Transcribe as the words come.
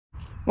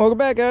Welcome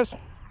back, guys.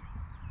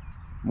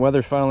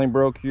 Weather's finally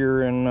broke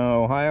here in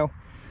Ohio.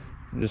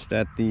 Just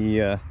at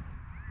the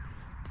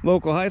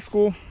local high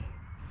school,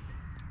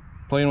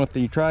 playing with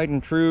the tried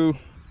and true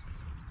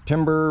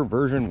Timber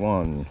version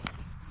 1.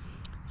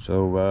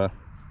 So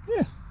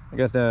yeah, I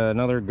got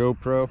another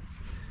GoPro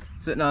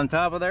sitting on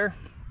top of there.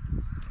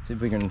 See if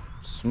we can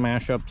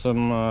smash up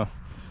some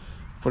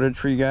footage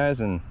for you guys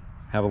and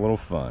have a little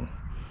fun.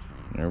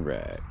 All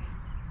right.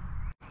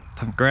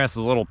 The grass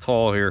is a little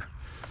tall here,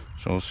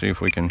 so we'll see if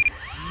we can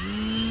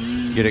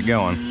get it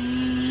going.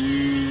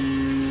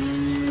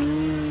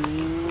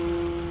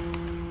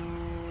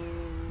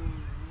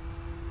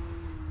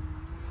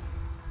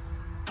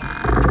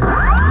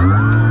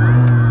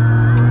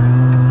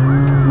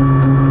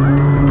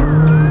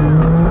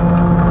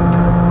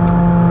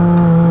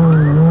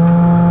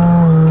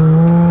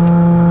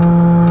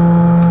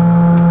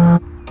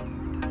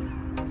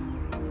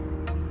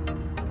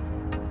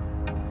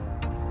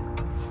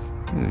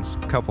 There's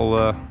a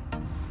couple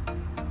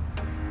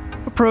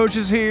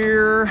approaches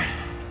here.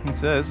 He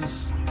says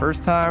this is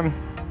first time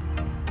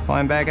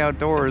flying back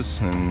outdoors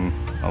in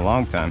a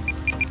long time.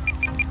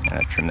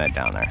 Gotta trim that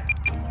down there.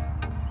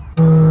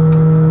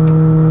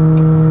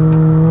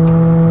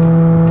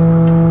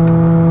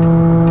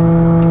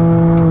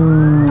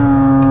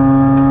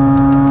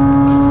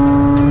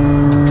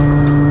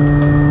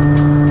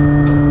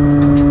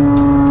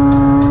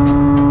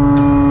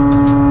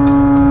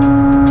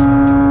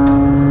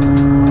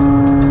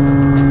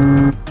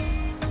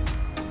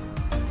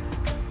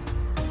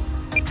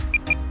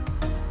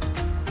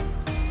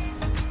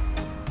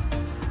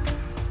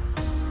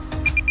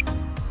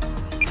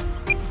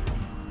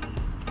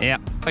 Yeah,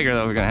 figured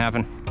that was gonna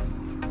happen.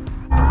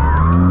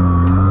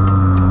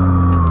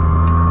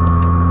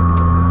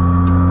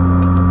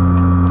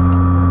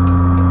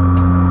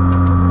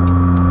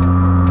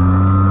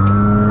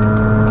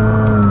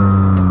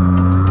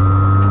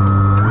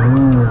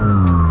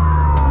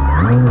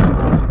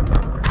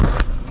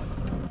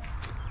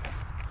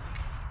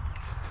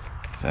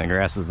 So the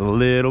grass is a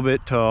little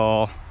bit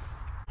tall.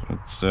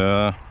 Let's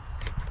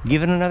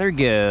give it another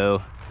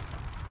go.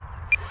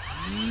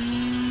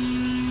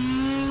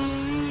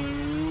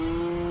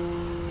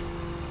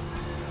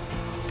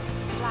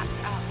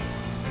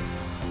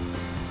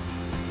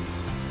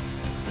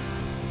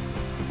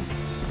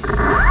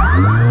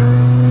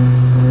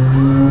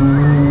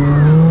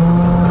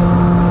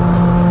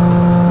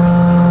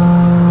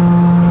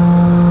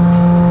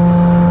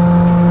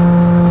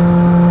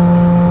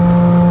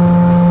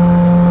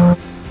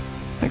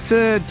 Like I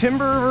said,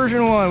 Timber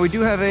version 1. We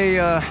do have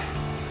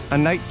a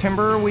night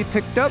timber we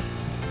picked up.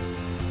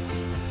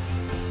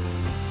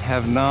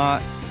 Have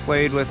not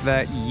played with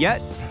that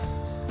yet.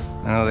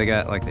 I know they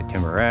got like the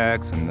Timber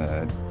X and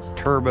the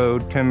Turbo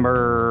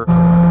Timber.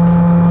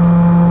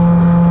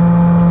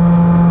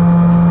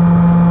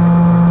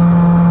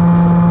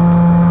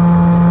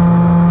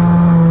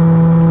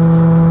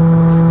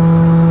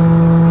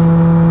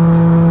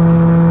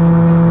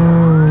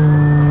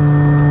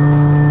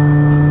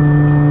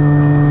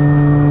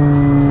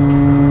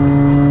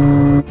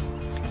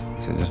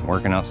 So just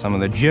working out some of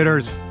the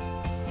jitters.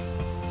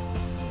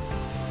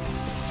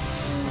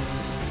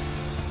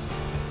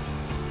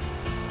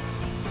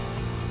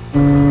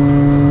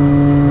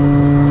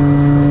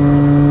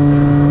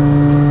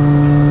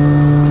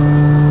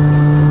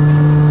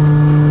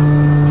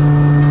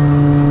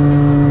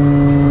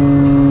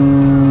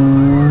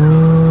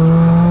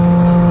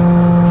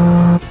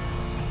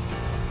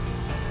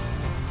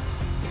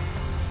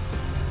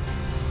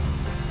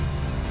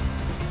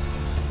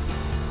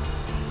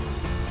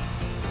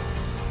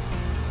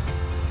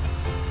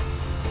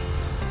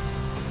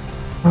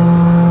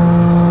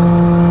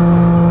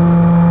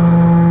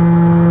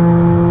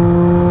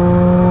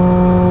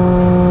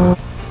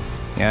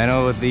 Yeah, I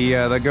know with the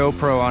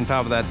GoPro on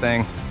top of that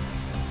thing,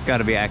 it's got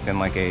to be acting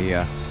like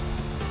a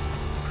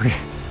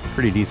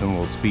pretty decent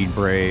little speed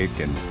brake,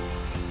 and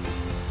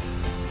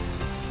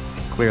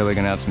clearly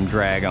gonna have some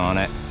drag on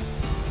it.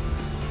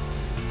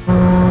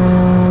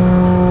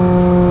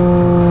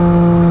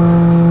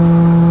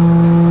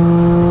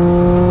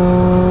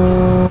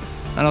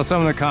 I know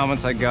some of the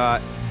comments I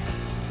got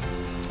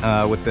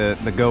with the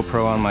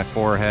GoPro on my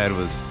forehead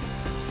was,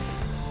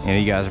 you know,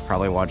 you guys are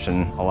probably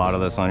watching a lot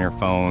of this on your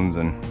phones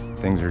and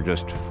things are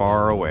just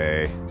far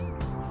away.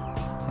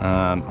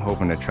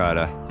 Hoping to try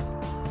to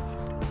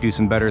do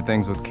some better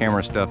things with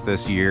camera stuff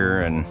this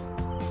year and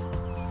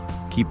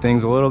keep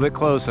things a little bit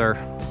closer.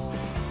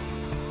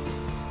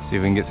 See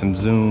if we can get some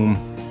zoom.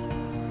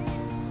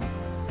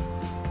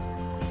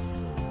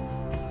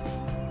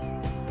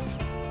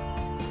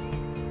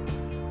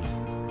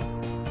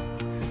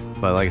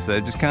 But like I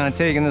said, just kind of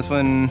taking this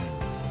one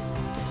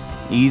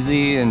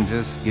easy and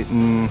just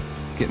getting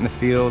the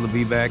feel to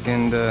be back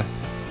into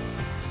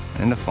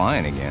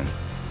flying again.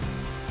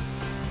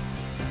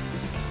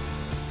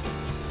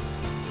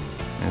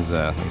 There's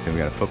like I said, we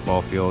got a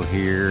football field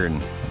here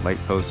and light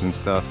posts and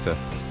stuff to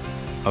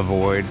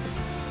avoid.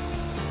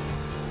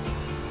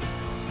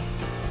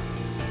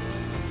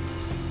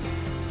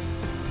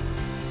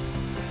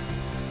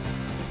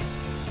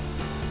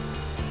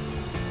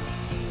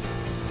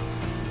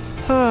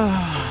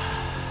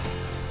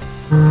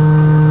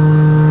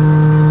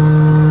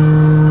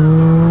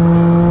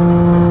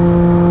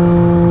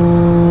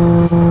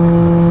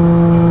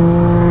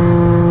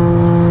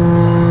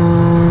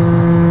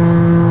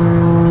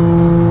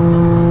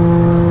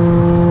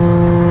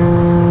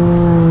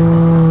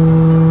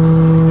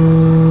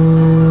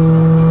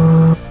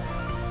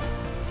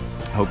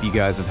 Hope you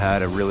guys have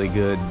had a really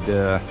good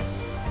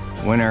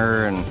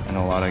winter, and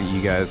a lot of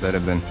you guys that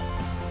have been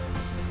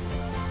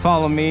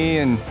following me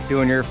and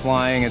doing your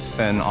flying. It's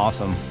been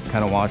awesome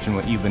kind of watching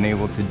what you've been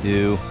able to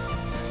do.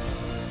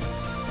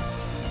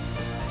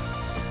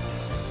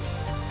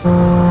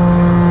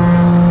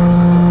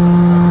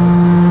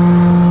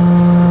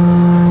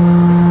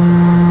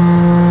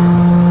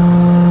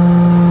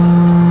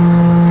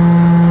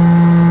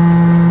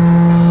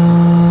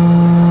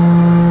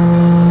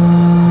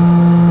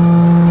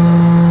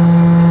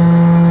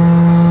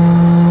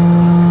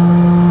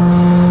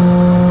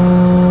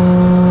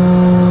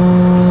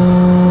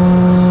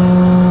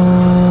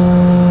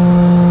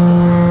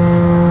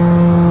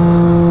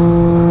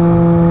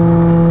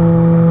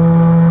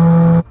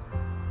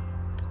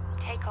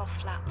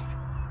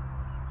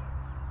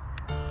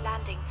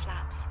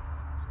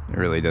 It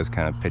really does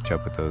kind of pitch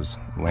up with those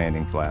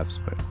landing flaps,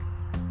 but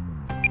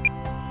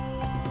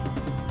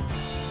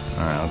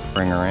all right, let's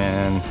bring her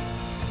in.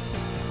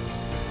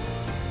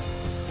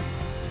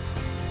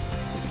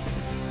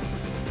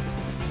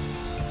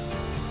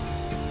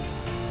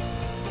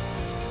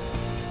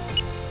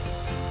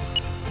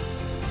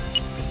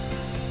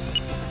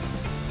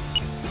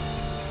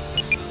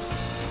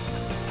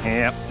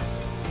 Yep.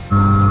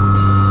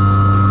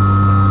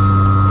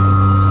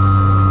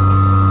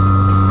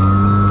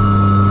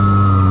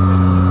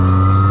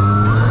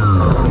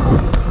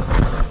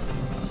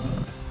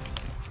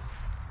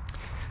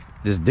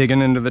 Just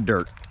digging into the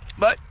dirt,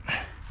 but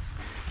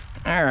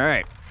all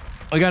right,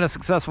 we got a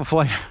successful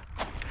flight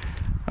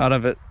out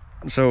of it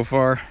so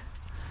far.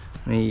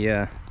 Let me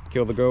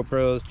kill the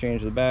GoPros,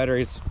 change the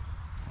batteries.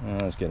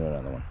 Let's get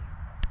another one.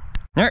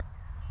 All right,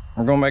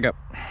 we're going back up.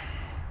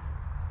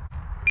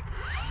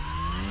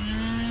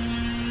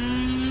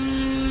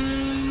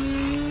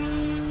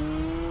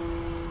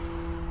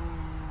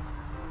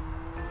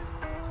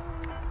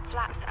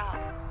 Flaps up.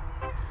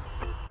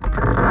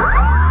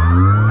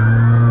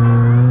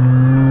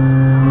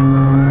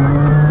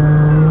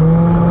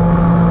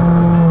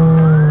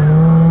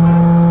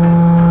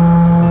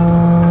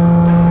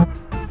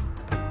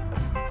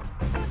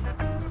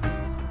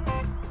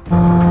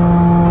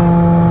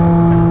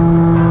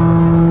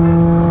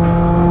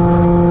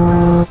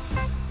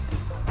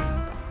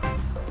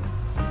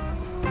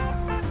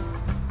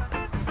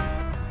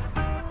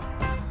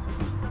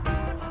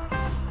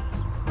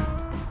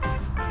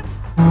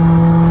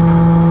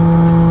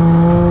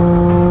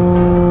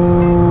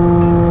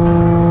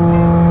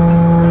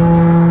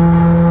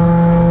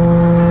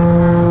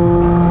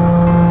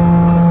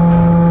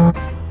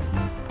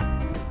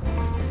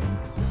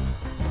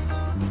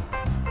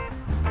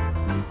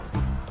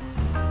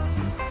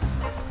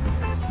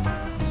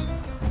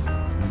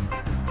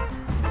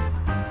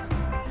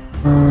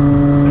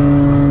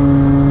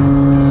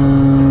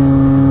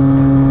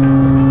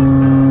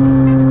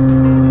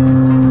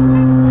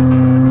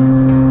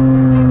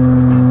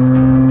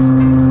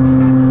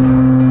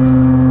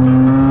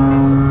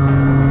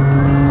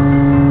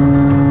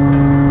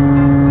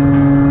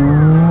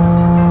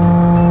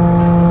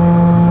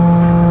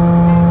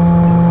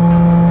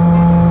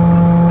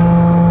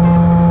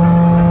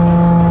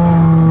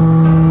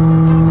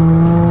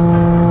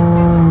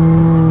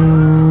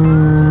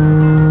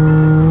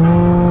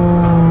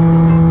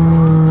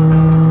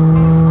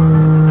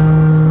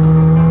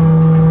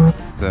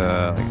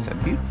 Like I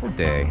said, beautiful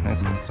day,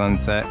 nice little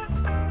sunset.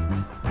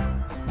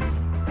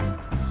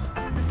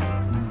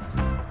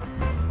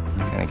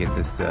 Kind of get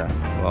this a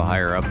little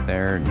higher up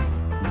there, and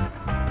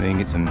then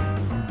get some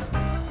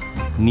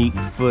neat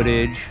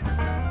footage.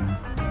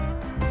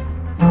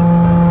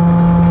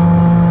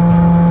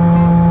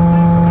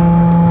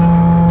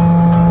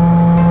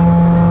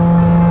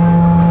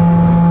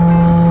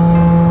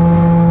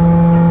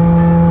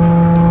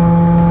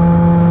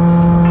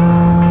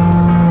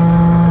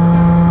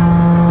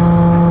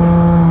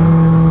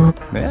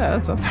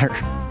 Up there.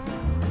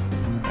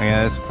 I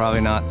guess probably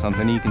not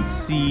something you can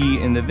see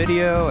in the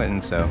video,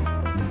 and so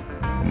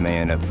it may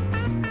end up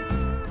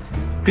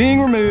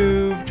being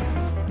removed.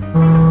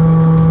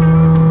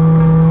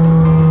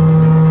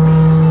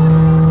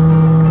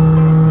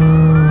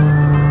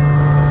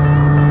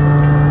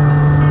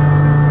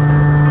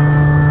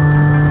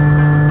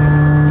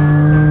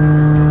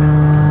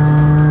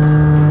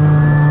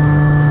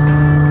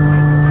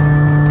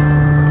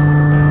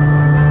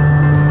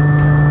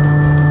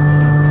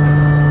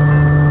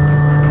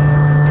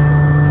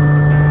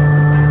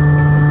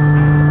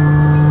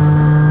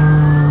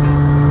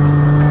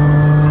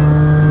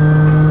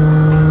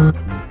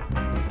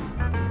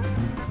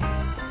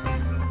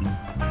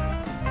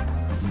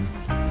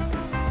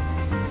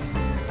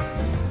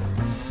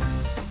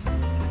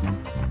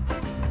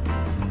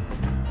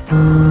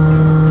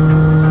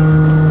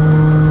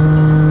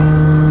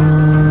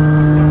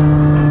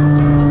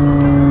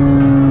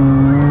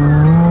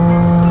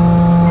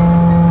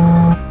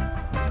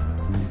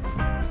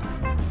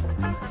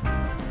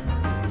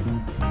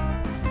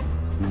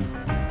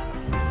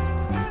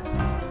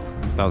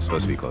 That was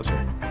supposed to be closer.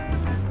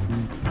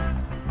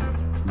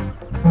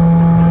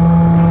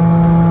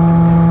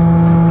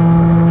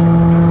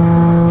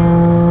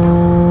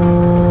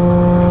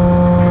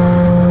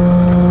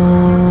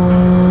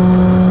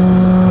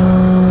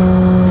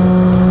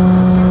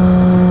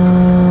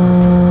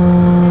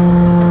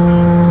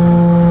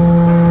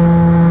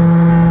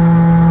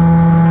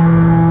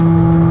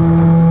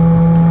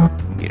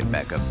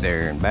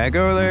 Back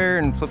over there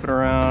and flip it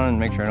around and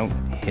make sure I don't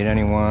hit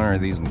anyone or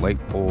these light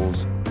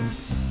poles.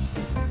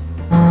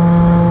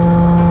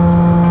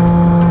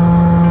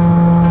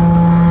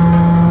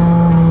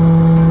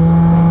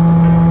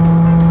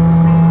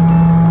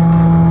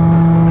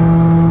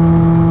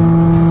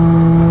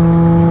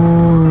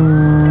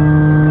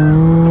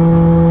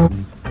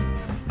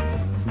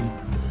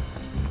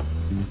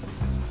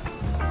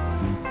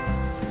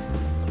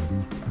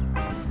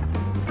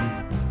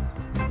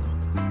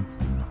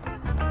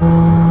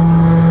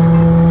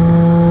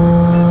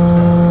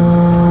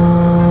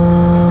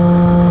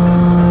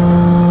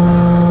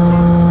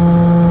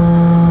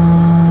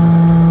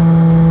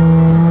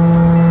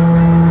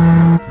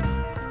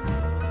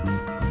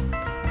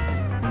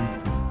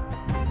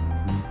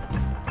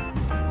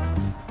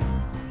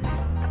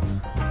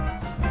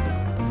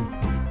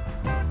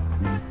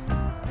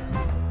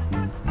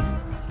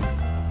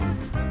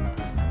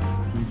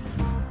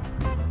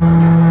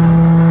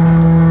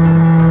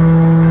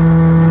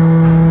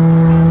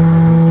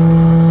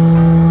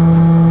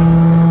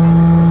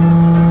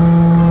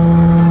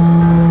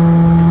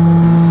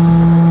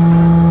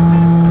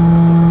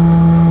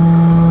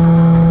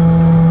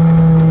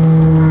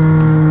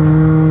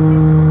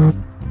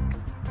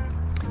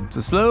 It's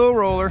a slow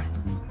roller.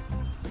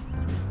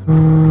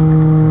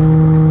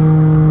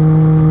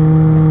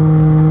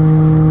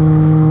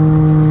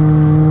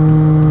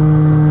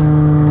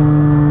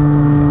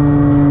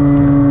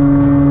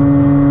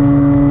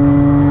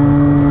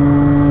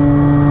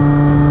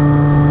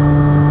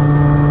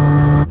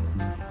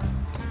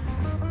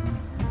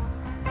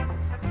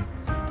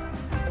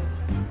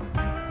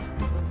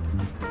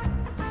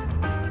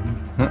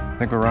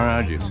 I think we're running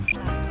out of juice.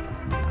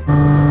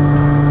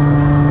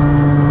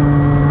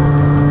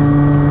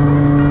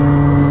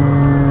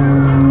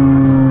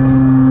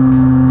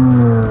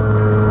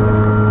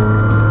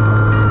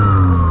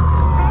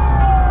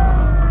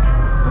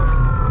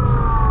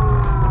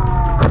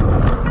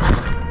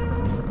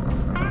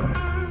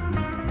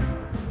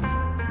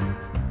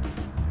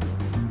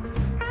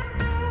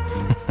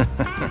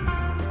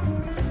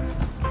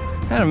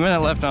 Had a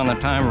minute left on the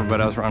timer, but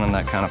I was running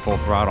that kind of full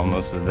throttle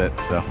most of it,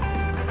 so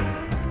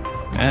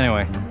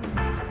anyway,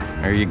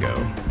 there you go.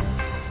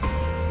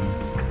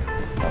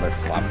 Another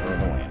flopper in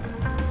the wind.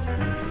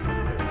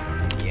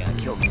 Yeah,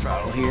 killed the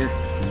throttle here.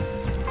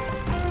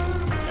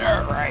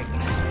 Alright.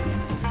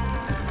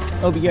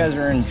 Hope you guys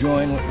are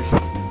enjoying what you're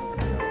seeing.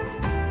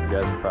 You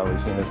guys have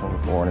probably seen this one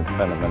before and it's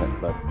been a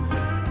minute, but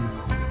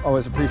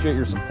always appreciate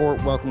your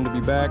support. Welcome to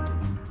be back.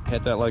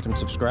 Hit that like and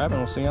subscribe, and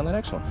we'll see you on the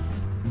next one.